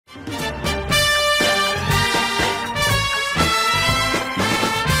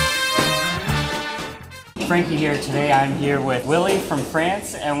Frankie here. Today I'm here with Willy from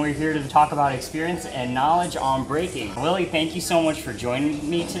France, and we're here to talk about experience and knowledge on breaking. Willy, thank you so much for joining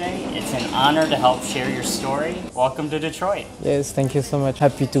me today. It's an honor to help share your story. Welcome to Detroit. Yes, thank you so much.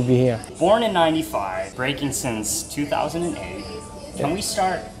 Happy to be here. Born in '95, breaking since 2008. Can we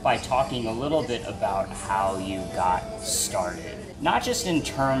start by talking a little bit about how you got started? Not just in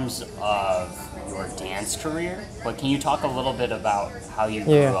terms of your dance career, but can you talk a little bit about how you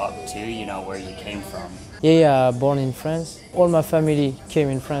grew up too, you know, where you came from? Yeah, born in France. All my family came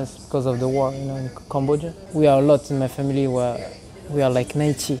in France because of the war, you know, in Cambodia. We are a lot in my family where we are like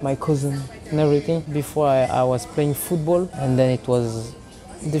 90, my cousin and everything. Before I was playing football, and then it was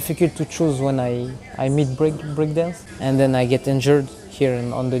difficult to choose when I meet break dance, and then I get injured here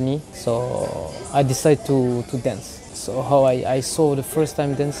on the knee, so I decided to dance. So how I saw the first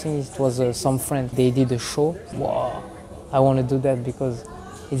time dancing, it was some friend. They did a show. Wow, I want to do that because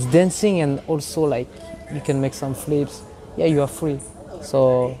it's dancing and also like you can make some flips. Yeah, you are free.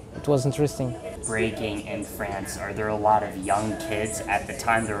 So it was interesting. Breaking in France, are there a lot of young kids? At the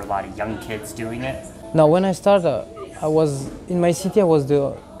time, there were a lot of young kids doing it. Now, when I started, I was in my city. I was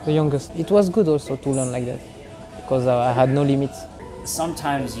the youngest. It was good also to learn like that because I had no limits.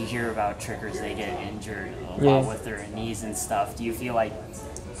 Sometimes you hear about trickers, they get injured a lot with their knees and stuff. Do you feel like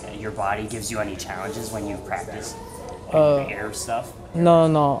your body gives you any challenges when you practice the air stuff?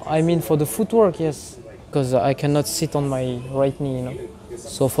 No. I mean, for the footwork, yes, because I cannot sit on my right knee, you know.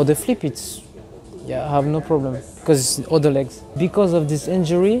 So for the flip, I have no problem because it's other legs. Because of this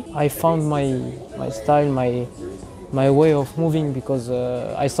injury, I found my style, my way of moving because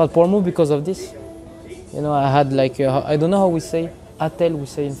I started pole move because of this. You know, I had like, I don't know how we say, attel we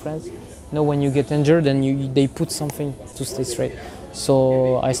say in France. You know, when you get injured and they put something to stay straight.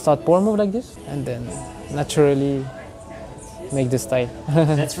 So I start pole move like this and then naturally make the style.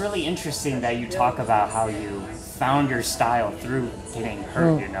 That's really interesting that you talk about how you found your style through getting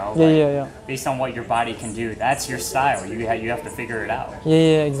hurt, you know? Yeah. Based on what your body can do, that's your style. You have to figure it out.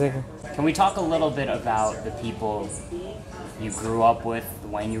 Yeah, exactly. Can we talk a little bit about the people you grew up with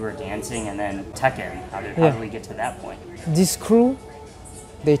when you were dancing, and then Tekken? How did we get to that point? This crew,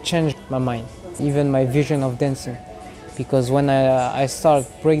 they changed my mind, even my vision of dancing. Because when I started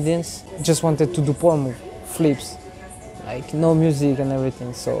breakdance, I just wanted to do pole move, flips, like no music and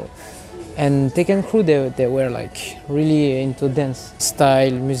everything. So, and Tekken crew, they were like really into dance,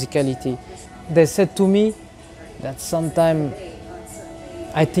 style, musicality. They said to me that sometimes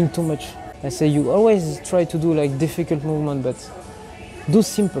I think too much. I say, you always try to do like difficult movement, but do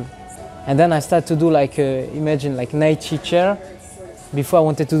simple. And then I start to do like, imagine like Naichi chair. Before I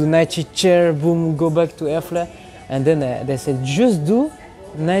wanted to do Naichi chair, boom, go back to air flare. And then they said, just do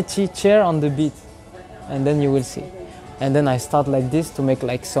Naichi chair on the beat. And then you will see. And then I start like this to make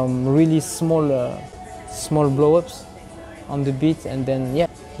like some really small blow-ups on the beat. And then, yeah,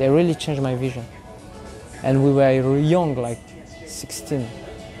 they really changed my vision. And we were young, like 16.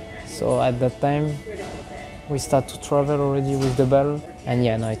 So at that time, we start to travel already with the battle. And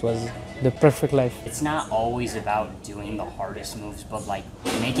yeah, no, it was the perfect life. It's not always about doing the hardest moves, but like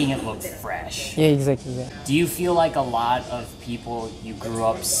making it look fresh. Yeah, exactly. Yeah. Do you feel like a lot of people you grew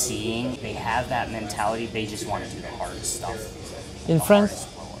up seeing, they have that mentality, they just want to do the hardest stuff? In France?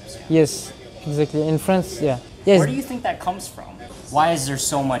 Yes, exactly. In France, yeah. Yes. Where do you think that comes from? Why is there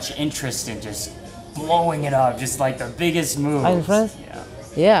so much interest in just blowing it up, just like the biggest moves? In France?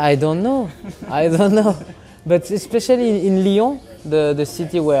 Yeah, I don't know. I don't know. But especially in Lyon, the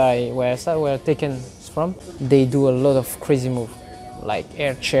city where Tekken is from, they do a lot of crazy moves, like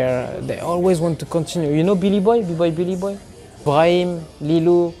air chair. They always want to continue. You know Billy Boy, Billy Boy? Brahim,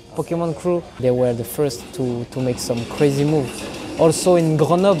 Lilou, Pokemon Crew, they were the first to make some crazy moves. Also in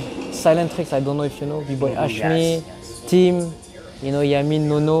Grenoble, Silent Tricks, I don't know if you know, B-Boy Ashmi, Tim, you know, Yamin,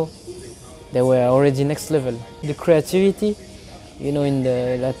 Nono, they were already next level. The creativity, you know, in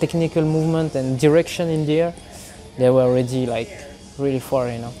the technical movement and direction in the air, they were already like really far,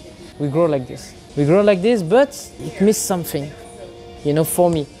 you know. We grow like this. But it missed something, you know,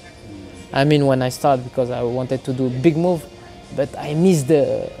 for me. I mean, when I started, because I wanted to do big move, but I missed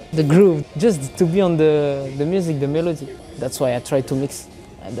the groove, just to be on the music, the melody. That's why I tried to mix,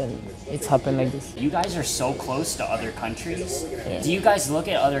 and then it's happened like this. You guys are so close to other countries. Yeah. Do you guys look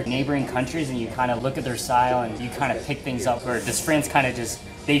at other neighboring countries and you kind of look at their style and you kind of pick things up, or does France kind of just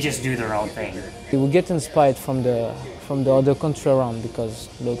do their own thing? We get inspired from the other country around, because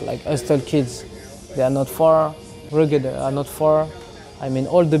look, like Hostel Kids, they are not far, Rugged are not far. I mean,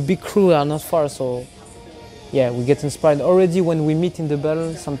 all the big crew are not far, so yeah, we get inspired already when we meet in the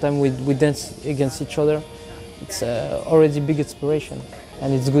battle. Sometimes we dance against each other. It's already big inspiration,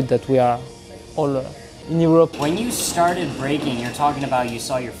 and it's good that we are all in Europe. When you started breaking, you're talking about you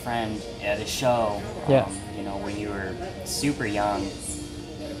saw your friend at a show, Yeah. you know, when you were super young.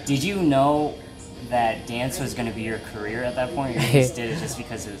 Did you know that dance was going to be your career at that point, or you just did it just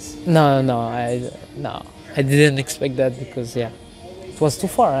because it was... No, I didn't expect that because yeah, it was too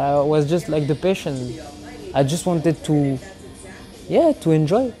far. I was just like the patient. I just wanted to, yeah, to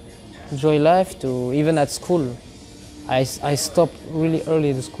enjoy life. To even at school, I stopped really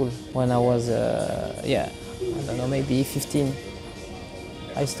early the school when I was yeah, I don't know, maybe 15.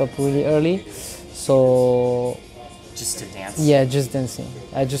 I stopped really early, so Just to dance? yeah, just dancing.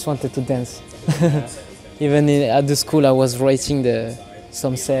 I just wanted to dance. Even at the school, I was writing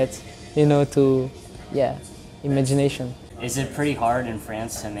some sets, you know, to, yeah, imagination. Is it pretty hard in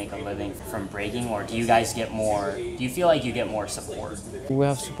France to make a living from breaking, or do you guys get more, do you feel like you get more support? We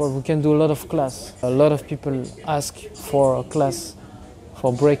have support, we can do a lot of class. A lot of people ask for a class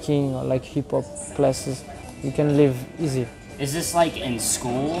for breaking or like hip hop classes. You can live easy. Is this like in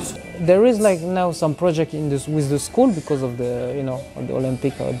schools? There is like now some project with the school because of the, you know, the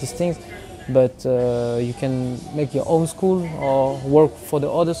Olympic or these things. But you can make your own school or work for the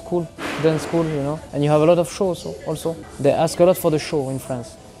other school, dance school, you know. And you have a lot of shows also. They ask a lot for the show in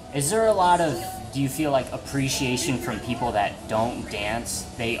France. Is there a lot of, do you feel like appreciation from people that don't dance?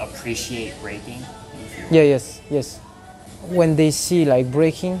 They appreciate breaking? Yeah, yes. When they see like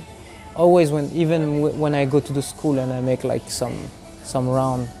breaking, always even when I go to the school and I make like some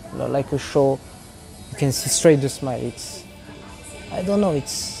round, like a show, you can see straight the smile. I don't know,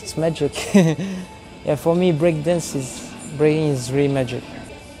 it's magic. Yeah, for me, breaking is really magic.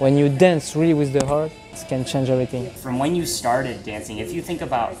 When you dance really with the heart, it can change everything. From when you started dancing, if you think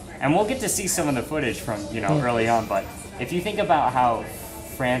about, and we'll get to see some of the footage from, you know, early on, but if you think about how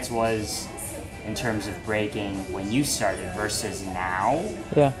France was in terms of breaking when you started versus now,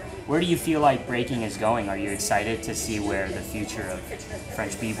 yeah. Where do you feel like breaking is going? Are you excited to see where the future of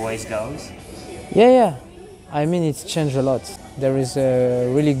French b-boys goes? Yeah. I mean, it's changed a lot. There is a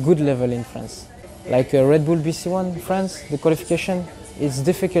really good level in France. Like Red Bull BC1 France, the qualification, it's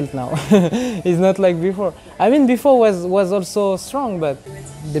difficult now. It's not like before. I mean, before was also strong, but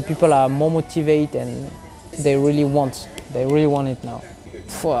the people are more motivated and they really want it now.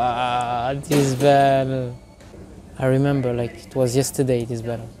 This battle. I remember like it was yesterday, this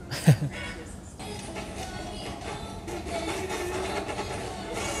battle.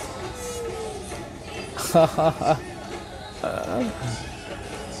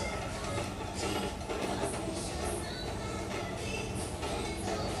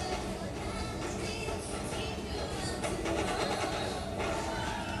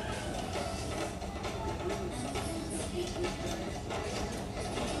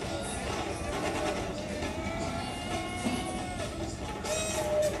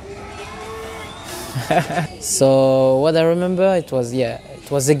 So what I remember, it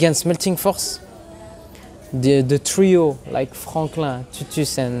was against Melting Force. The trio like Franklin,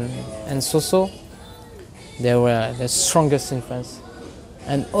 Tutus and Soso, they were the strongest in France.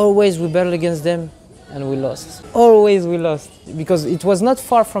 And always we battled against them and we lost. Always we lost because it was not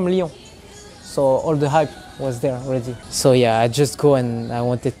far from Lyon. So all the hype was there already. So yeah, I just go and I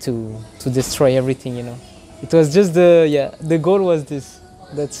wanted to destroy everything, you know. It was just the goal was this,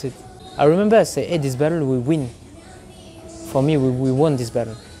 that's it. I remember I said, hey, this battle we win. For me, we won this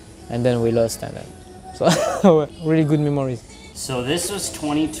battle. And then we lost. And so really good memories. So this was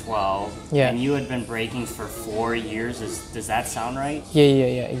 2012, yeah. And you had been breaking for 4 years. Does that sound right?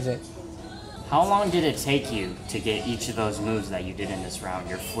 Yeah, exactly. How long did it take you to get each of those moves that you did in this round?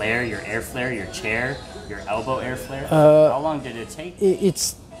 Your flare, your air flare, your chair, your elbow air flare? How long did it take?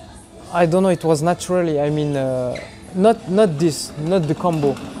 I don't know, it was naturally. I mean, not the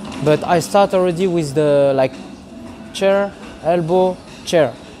combo. But I start already with the like chair, elbow,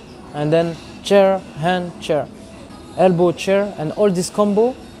 chair. And then chair, hand, chair. Elbow, chair, and all this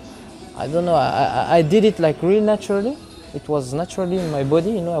combo. I don't know, I did it like really naturally. It was naturally in my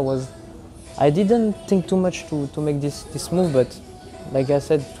body, you know, I didn't think too much to make this move, but like I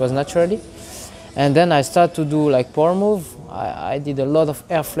said, it was naturally. And then I started to do like power move. I did a lot of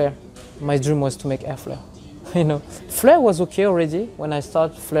air flare. My dream was to make air flare. You know, flare was okay already. When I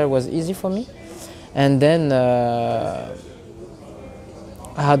started, flare was easy for me. And then I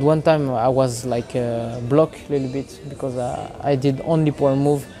had one time I was like blocked a little bit because I did only power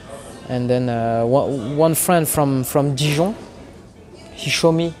move. And then one friend from Dijon, he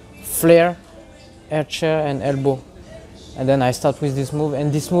showed me flare, air chair, and elbow. And then I start with this move,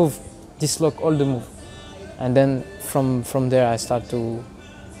 and this move dislock all the move. And then from there I start to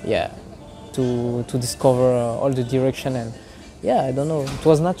discover all the direction, and yeah, I don't know, it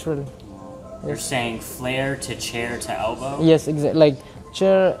was natural. You're saying flare to chair to elbow? Yes, exactly. Like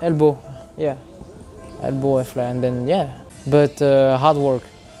chair, elbow. Yeah, elbow, a flare, and then yeah. But hard work.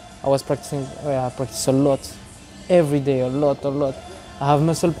 I was practicing. I practice a lot, every day, a lot. I have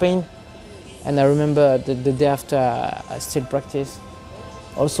muscle pain, and I remember the day after I still practice.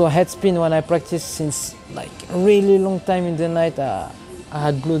 Also head spin when I practice since like a really long time in the night. I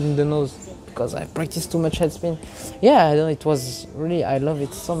had blood in the nose because I practiced too much head spin. Yeah, I know it was really, I love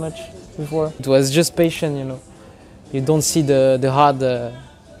it so much before. It was just patient, you know. You don't see the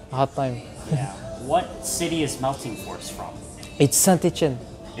hard time. Yeah. What city is Melting Force from? It's Saint-Etienne.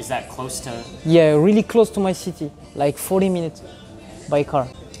 Is that close to? Yeah, really close to my city, like 40 minutes by car.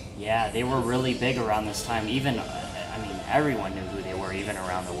 Yeah, they were really big around this time. Even, I mean, everyone knew who they were, even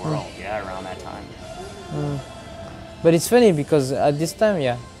around the world. Yeah, around that time. But it's funny because at this time,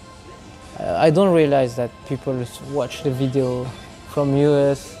 yeah, I don't realize that people watch the video from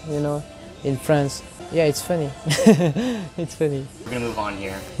US, you know, in France. Yeah, it's funny. It's funny. We're gonna move on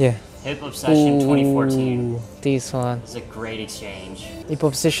here. Yeah. Hip Obsession 2014. This one. It's a great exchange. Hip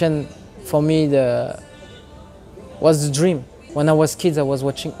Obsession, for me, was the dream. When I was kid, I was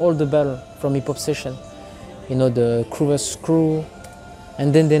watching all the battle from Hip Obsession. You know, the crew vs crew.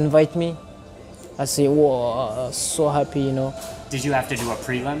 And then they invite me. I say, whoa, so happy, you know. Did you have to do a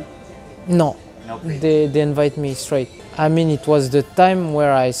prelim? No. No prelim. They invite me straight. I mean, it was the time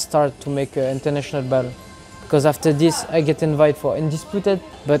where I start to make an international battle. Because after this, I get invited for Undisputed.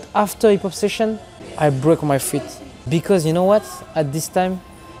 But after Hip Obsession, I broke my feet. Because you know what? At this time,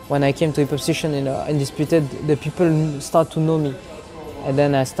 when I came to Hip Obsession in Undisputed, the people start to know me. And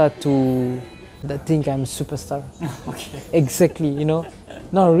then I start to think I'm a superstar. Okay. Exactly, you know?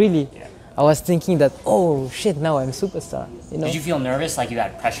 No, really. Yeah. I was thinking that, oh shit, now I'm a superstar. You know? Did you feel nervous, like you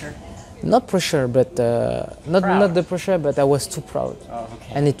had pressure? Not pressure, but not the pressure, but I was too proud. Oh,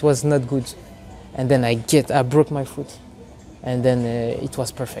 okay. And it was not good. And then I broke my foot. And then it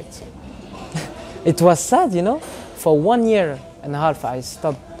was perfect. It was sad, you know? For 1 year and a half I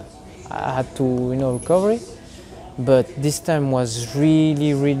stopped. I had to, you know, recover. But this time was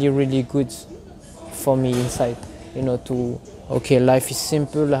really, really, really good for me inside. You know, okay, life is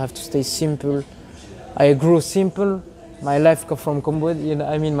simple, I have to stay simple. I grew simple. My life come from Cambodia, you know,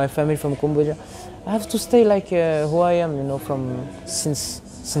 I mean my family from Cambodia. I have to stay like who I am, you know, from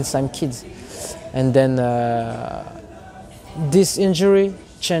since I'm kids. And then this injury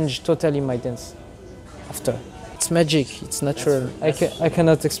changed totally my dance after. It's magic, it's natural. I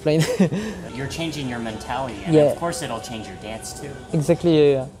cannot explain. You're changing your mentality, and Yeah. of course it'll change your dance too.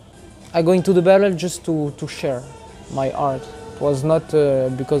 Exactly, yeah. I go into the battle just to share my art. It was not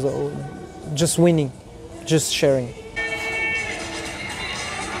because of just winning, just sharing.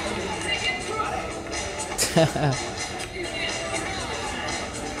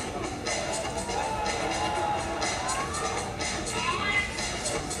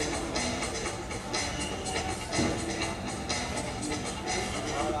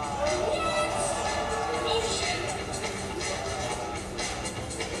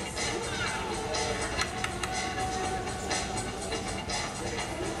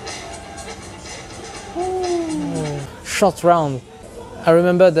 Short round. I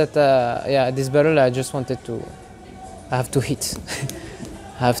remember that, this battle I just wanted to, I have to hit.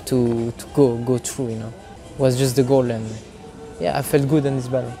 I have to go through, you know. It was just the goal, and yeah, I felt good in this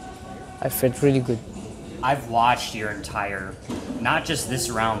battle. I felt really good. I've watched your entire, not just this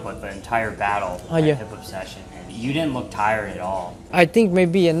round, but the entire battle at yeah. Hip Obsession, and you didn't look tired at all. I think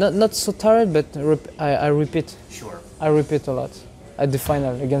maybe not so tired, but I repeat. Sure. I repeat a lot. At the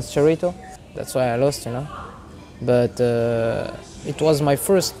final against Charito, that's why I lost, you know. But it was my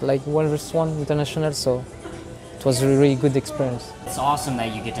first like 1v1 international, so it was a really good experience. It's awesome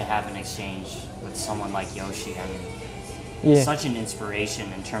that you get to have an exchange with someone like Yoshi. I mean, such an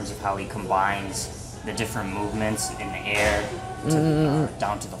inspiration in terms of how he combines the different movements in the air to,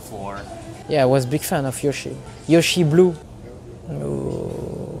 down to the floor. Yeah, I was a big fan of Yoshi. Yoshi Blue.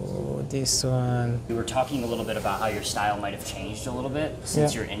 Oh, this one. We were talking a little bit about how your style might have changed a little bit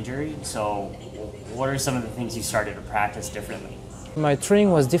since your injury. So what are some of the things you started to practice differently? My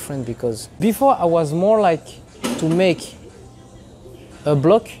training was different because before I was more like to make a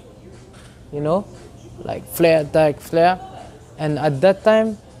block, you know, like flare, tag, flare. And at that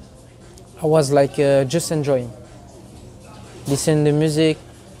time, I was like just enjoying. Listen to music,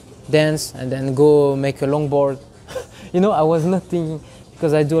 dance, and then go make a longboard. You know, I was not thinking,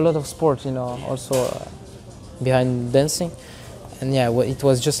 because I do a lot of sport, you know, also behind dancing. And yeah, it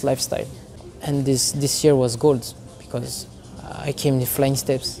was just lifestyle. And this year was gold because I came in flying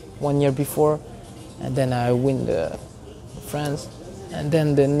steps 1 year before, and then I win the France. And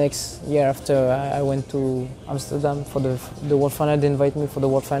then the next year after, I went to Amsterdam for the World Final. They invited me for the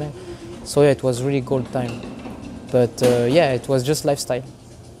World Final. So yeah, it was really gold time. But yeah, it was just lifestyle.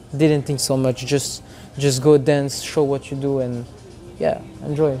 Didn't think so much, just go dance, show what you do, and yeah,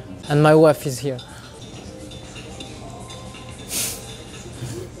 enjoy. And my wife is here.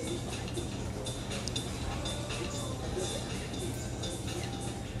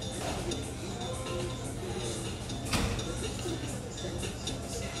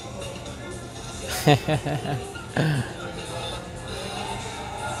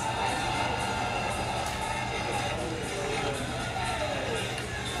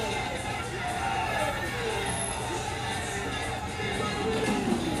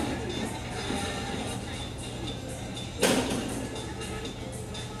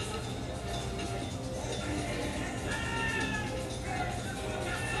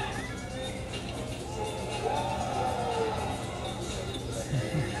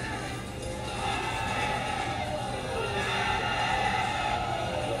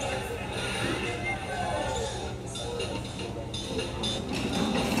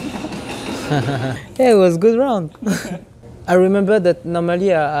 Yeah, it was a good round. I remember that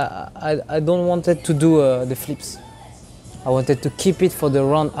normally I don't wanted to do the flips. I wanted to keep it for the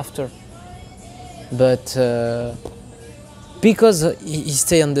round after. But because he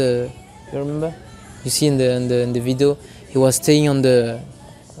stayed on the, you remember? You see in the video, he was staying in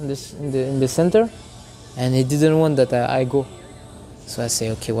the center, and he didn't want that I go. So I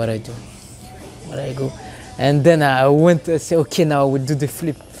say, okay, what I do? What I go? And then I went. I say, okay, now I will do the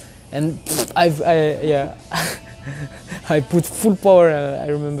flip. And yeah, I put full power. I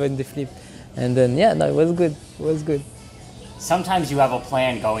remember in the flip, and then yeah, no, it was good. It was good. Sometimes you have a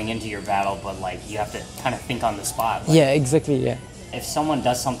plan going into your battle, but like you have to kind of think on the spot. Like, yeah, exactly. Yeah. If someone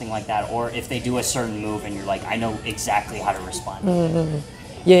does something like that, or if they do a certain move, and you're like, I know exactly how to respond.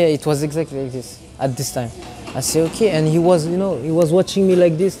 Yeah, it was exactly like this at this time. I say okay, and he was, you know, he was watching me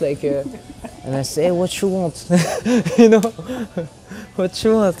like this, like, and I say, hey, what you want, you know, what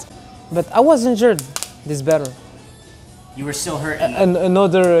you want. But I was injured this battle. You were still hurt. And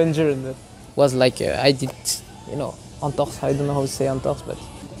another injury that was like I did, you know, entorse. I don't know how to say entorse, but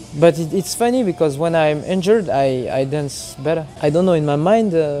it's funny because when I'm injured, I dance better. I don't know, in my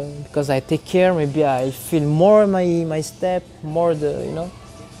mind, because I take care. Maybe I feel more my step, more the, you know.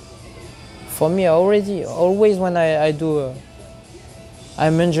 For me, always when I do,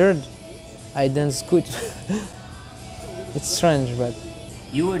 I'm injured, I dance good. It's strange, but.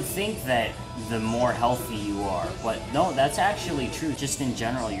 You would think that the more healthy you are, but no, that's actually true. Just in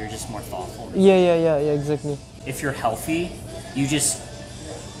general, you're just more thoughtful. Yeah, exactly. If you're healthy, you just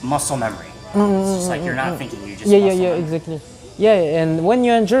muscle memory. It's just like you're not thinking, you just yeah, muscle memory. exactly. Yeah, and when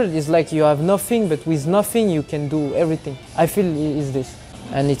you're injured, it's like you have nothing, but with nothing you can do everything. I feel is this,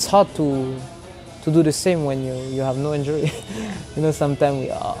 and it's hard to do the same when you have no injury. You know, sometimes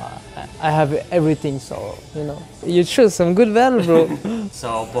I have everything, so you know. You choose some good battle, bro.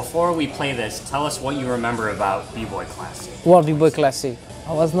 So before we play this, tell us what you remember about B-Boy Classic. World B-Boy Classic.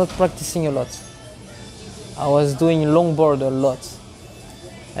 I was not practicing a lot. I was doing longboard a lot,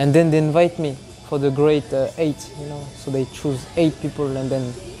 and then they invite me for the grade 8. You know, so they choose 8 people and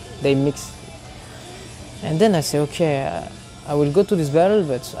then they mix. And then I say, okay, I will go to this battle,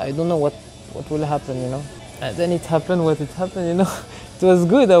 but I don't know what will happen, you know. And then it happened what it happened, you know. It was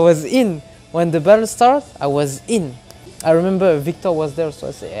good, I was in. When the battle started, I was in. I remember Victor was there, so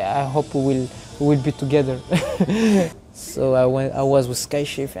I said, I hope we will be together. So I was with Sky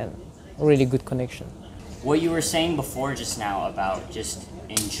Chief, and really good connection. What you were saying before just now about just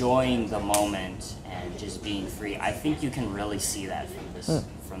enjoying the moment and just being free, I think you can really see that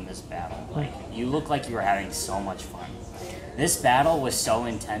from this battle. Like, you look like you were having so much fun. This battle was so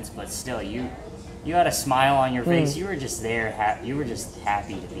intense, but still, you had a smile on your face. You were just there. You were just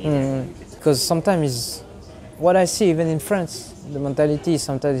happy to be there. Because sometimes, what I see even in France, the mentality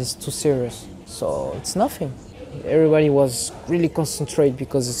sometimes is too serious. So it's nothing. Everybody was really concentrated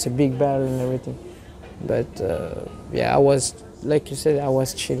because it's a big battle and everything. But yeah, I was, like you said, I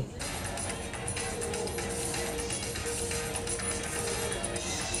was chill.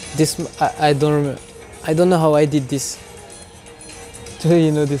 This I don't remember. I don't know how I did this. Do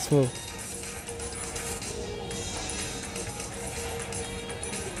you know this move?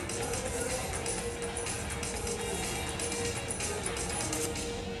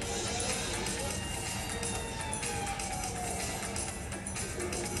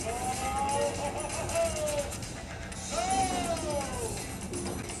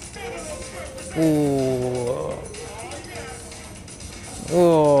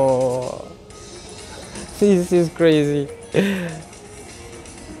 Oh, this is crazy.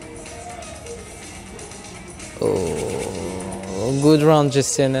 Oh, good round,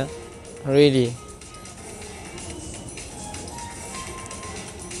 Justin. Really.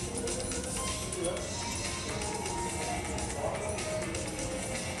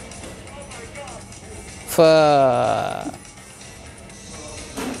 Fuck.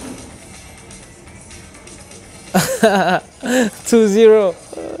 2-0.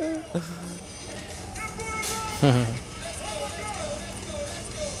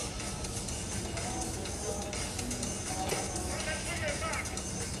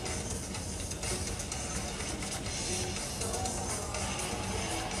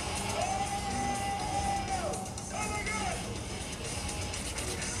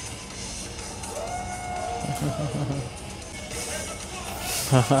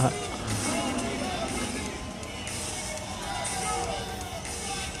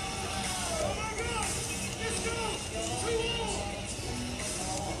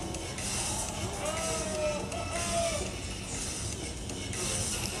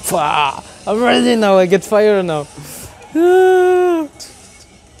 Fuck. I'm ready now, I get fire now.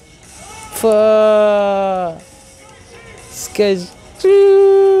 Fuck. Sketch.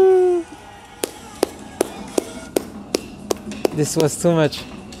 This was too much,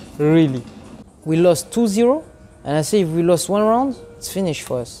 really. We lost 2-0, and I say if we lost one round, it's finished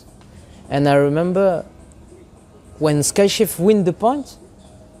for us. And I remember when Skyshift win the point,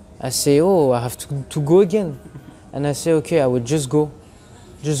 I say, oh, I have to go again. And I say, okay, I will just go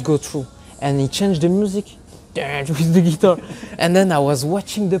through. And he changed the music with the guitar. And then I was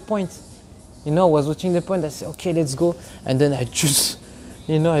watching the point. You know, I was watching the point, I said, okay, let's go. And then I just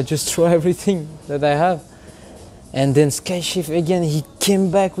throw everything that I have. And then Skyshift again, he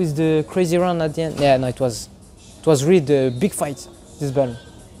came back with the crazy run at the end. Yeah, no, it was really the big fight, this battle.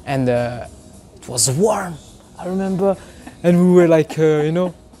 And it was warm, I remember. And we were like, you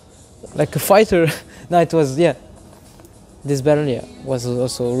know, like a fighter. No, it was, yeah. This battle, yeah, was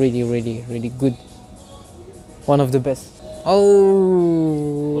also really, really, really good. One of the best. Oh.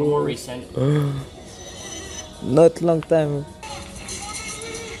 A little more recent. Not long time.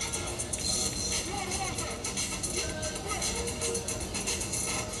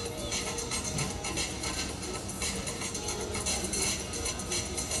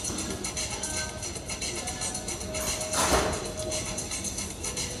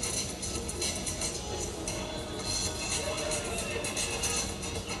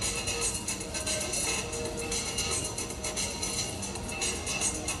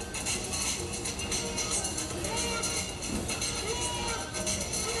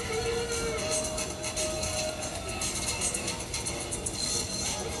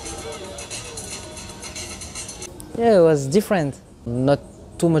 Yeah, it was different. Not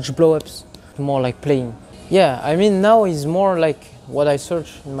too much blow-ups, more like playing. Yeah, I mean now it's more like what I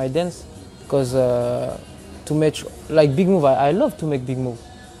search in my dance, because to make like big move, I love to make big move,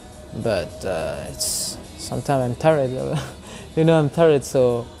 but it's sometimes I'm tired. You know, I'm tired.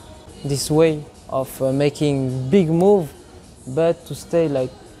 So this way of making big move, but to stay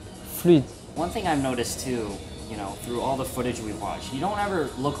like fluid. One thing I've noticed too, you know, through all the footage we've watched, you don't ever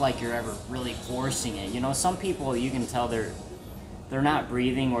look like you're ever really forcing it. You know, some people you can tell they're not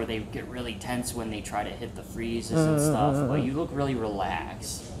breathing, or they get really tense when they try to hit the freezes and stuff, but you look really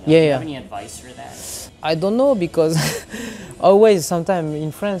relaxed. You know, do you have any advice for that? I don't know, because always sometimes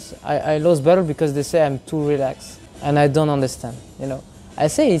in France I lost battle because they say I'm too relaxed, and I don't understand, you know. I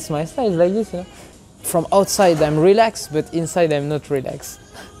say it's my style, it's like this, you know. From outside I'm relaxed, but inside I'm not relaxed.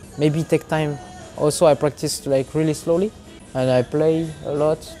 Maybe take time. Also, I practice like really slowly, and I play a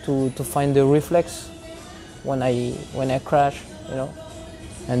lot to find the reflex when I crash, you know.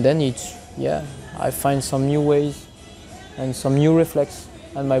 And then it's, yeah, I find some new ways and some new reflex,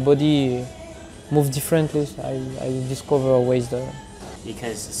 and my body moves differently. I discover ways there.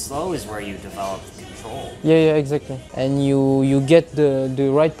 Because slow is where you develop control. Yeah, exactly. And you get the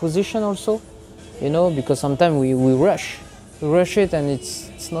right position also, you know, because sometimes we rush it, and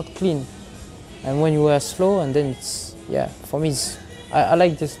it's not clean. And when you are slow, and then it's, yeah, for me, I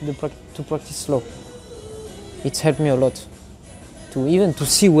like this to practice slow. It's helped me a lot to even to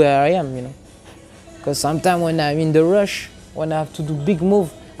see where I am, you know. Because sometimes when I'm in the rush, when I have to do big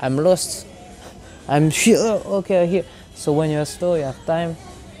move, I'm lost. I'm here, okay, here. So when you're slow, you have time,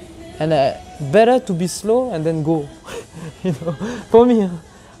 and better to be slow and then go. You know, for me,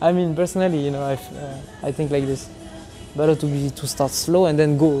 I mean personally, you know, I think like this. Better to start slow and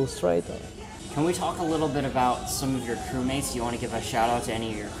then go straight. Can we talk a little bit about some of your crewmates? Do you want to give a shout out to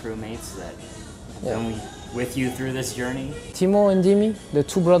any of your crewmates that have been with you through this journey? Timo and Dimi, they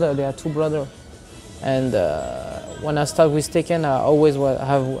are two brothers. And when I start with Tekken, I always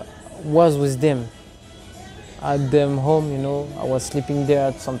was with them. at them home, you know. I was sleeping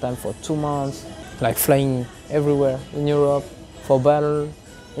there sometimes for 2 months, like flying everywhere in Europe for battle,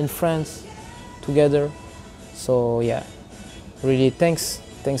 in France, together. So yeah, really thanks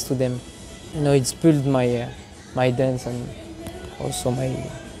to them. You know, it's built my my dance and also my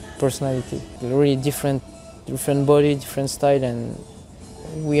personality. Really different body, different style, and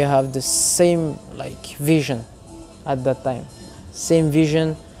we have the same like vision at that time, same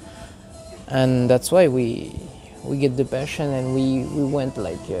vision, and that's why we get the passion, and we went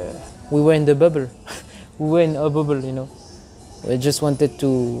like we were in the bubble. We were in a bubble, you know. We just wanted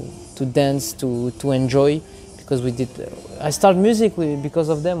to dance, to enjoy, because we did. I started music because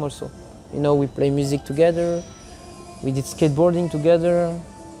of them also. You know, we play music together. We did skateboarding together.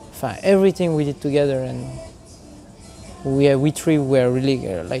 Everything we did together, and we three were really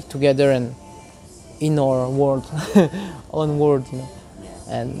like together and in our world, own world, you know.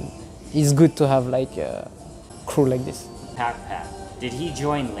 And it's good to have like a crew like this. Pat, did he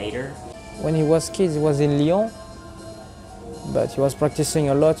join later? When he was kid, he was in Lyon, but he was practicing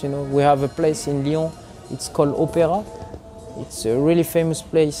a lot, you know. We have a place in Lyon, it's called Opera. It's a really famous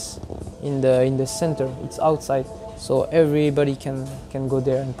place in the center. It's outside, so everybody can go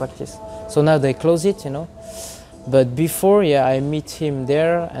there and practice. So now they close it, you know. But before, yeah, I meet him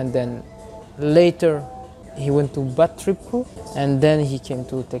there, and then later he went to Bad Trip Crew, and then he came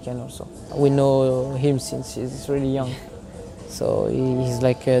to Tekken also. We know him since he's really young, so he's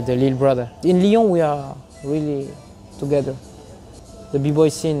like the little brother. In Lyon, we are really together. The b-boy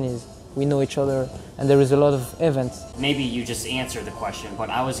scene is, we know each other, and there is a lot of events. Maybe you just answered the question, but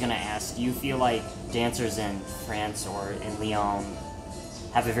I was gonna ask, do you feel like dancers in France or in Lyon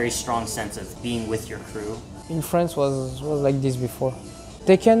have a very strong sense of being with your crew? In France was like this before.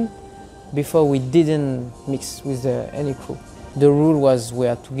 Tekken, before we didn't mix with any crew. The rule was we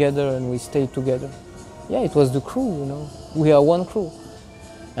are together and we stay together. Yeah, it was the crew, you know. We are one crew.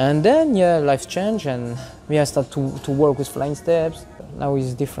 And then, yeah, life changed, and we I started to work with Flying Steps. Now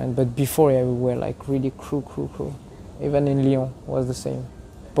it's different, but before, yeah, we were like really crew. Even in Lyon was the same.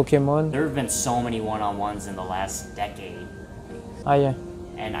 Pokemon. There have been so many one-on-ones in the last decade. Ah, yeah.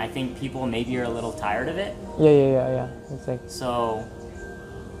 And I think people maybe are a little tired of it. Yeah, exactly. So,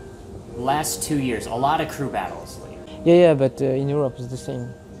 last 2 years, a lot of crew battles lately. Yeah, but in Europe it's the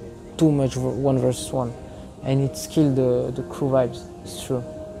same. Too much one versus one. And it's killed the crew vibes, it's true.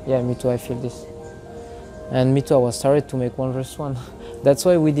 Yeah, me too, I feel this. And me too, I was tired to make 1 versus 1. That's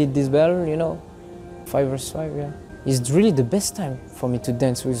why we did this battle, you know, 5 versus 5, yeah. It's really the best time for me to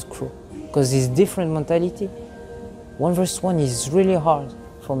dance with crew, because it's different mentality. 1 versus 1 is really hard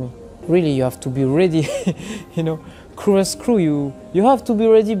for me. Really, you have to be ready, you know. Crew as crew, you have to be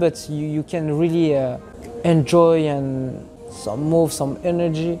ready, but you can really enjoy and some move, some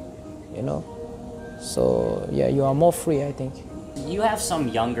energy, you know. So yeah, you are more free, I think. You have some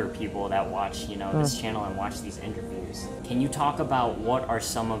younger people that watch, you know, this channel and watch these interviews. Can you talk about what are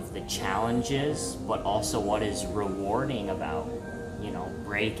some of the challenges, but also what is rewarding about, you know,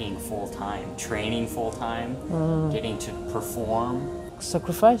 breaking full-time, training full-time, getting to perform?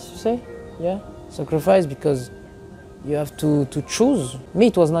 Sacrifice, you say? Yeah, sacrifice, because you have to choose. Me,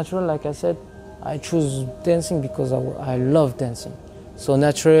 it was natural, like I said. I choose dancing because I love dancing. So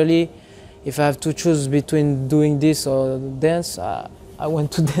naturally, if I have to choose between doing this or dance, I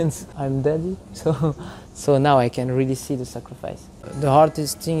want to dance. I'm daddy, so now I can really see the sacrifice. The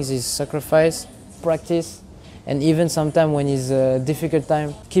hardest things is sacrifice, practice, and even sometimes when it's a difficult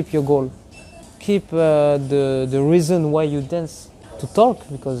time, keep your goal. Keep the reason why you dance, to talk,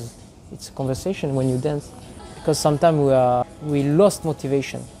 because it's a conversation when you dance. Because sometimes we lost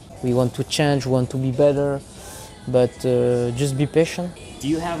motivation. We want to change, we want to be better, but just be patient. Do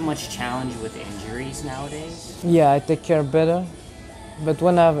you have much challenge with injuries nowadays? Yeah, I take care better, but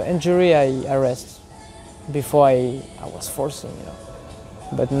when I have injury, I rest. Before I was forcing, you know.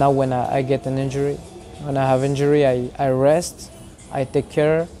 But now when I get an injury, when I have injury, I rest, I take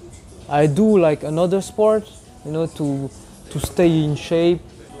care. I do like another sport, you know, to stay in shape.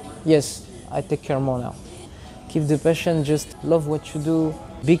 Yes, I take care more now. Keep the passion, just love what you do,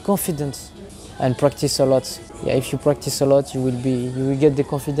 be confident, and practice a lot. Yeah, if you practice a lot, you will get the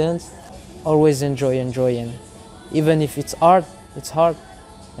confidence. Always enjoy, and even if it's hard,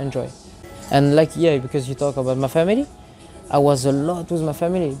 enjoy. And like, yeah, because you talk about my family, I was a lot with my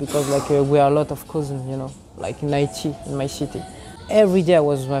family, because like we are a lot of cousins, you know, like 90 in my city. Every day I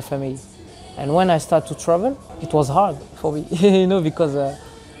was with my family. And when I started to travel, it was hard for me, you know, because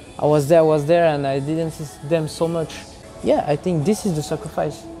I was there and I didn't see them so much. Yeah, I think this is the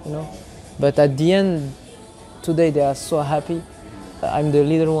sacrifice, you know. But at the end, today they are so happy. I'm the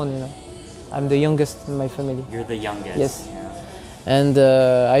little one, you know. I'm the youngest in my family. You're the youngest. Yes. Yeah. And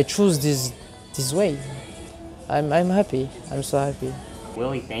I choose this way. I'm happy. I'm so happy.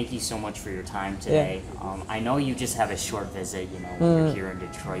 Willy, thank you so much for your time today. I know you just have a short visit, you know, when you're here in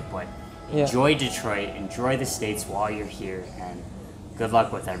Detroit, but enjoy Detroit, enjoy the States while you're here, and good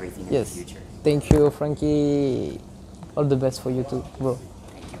luck with everything in the future. Thank you, Frankie. All the best for you too, bro.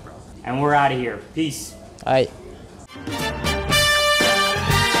 Thank you, bro. And we're out of here. Peace. Aye.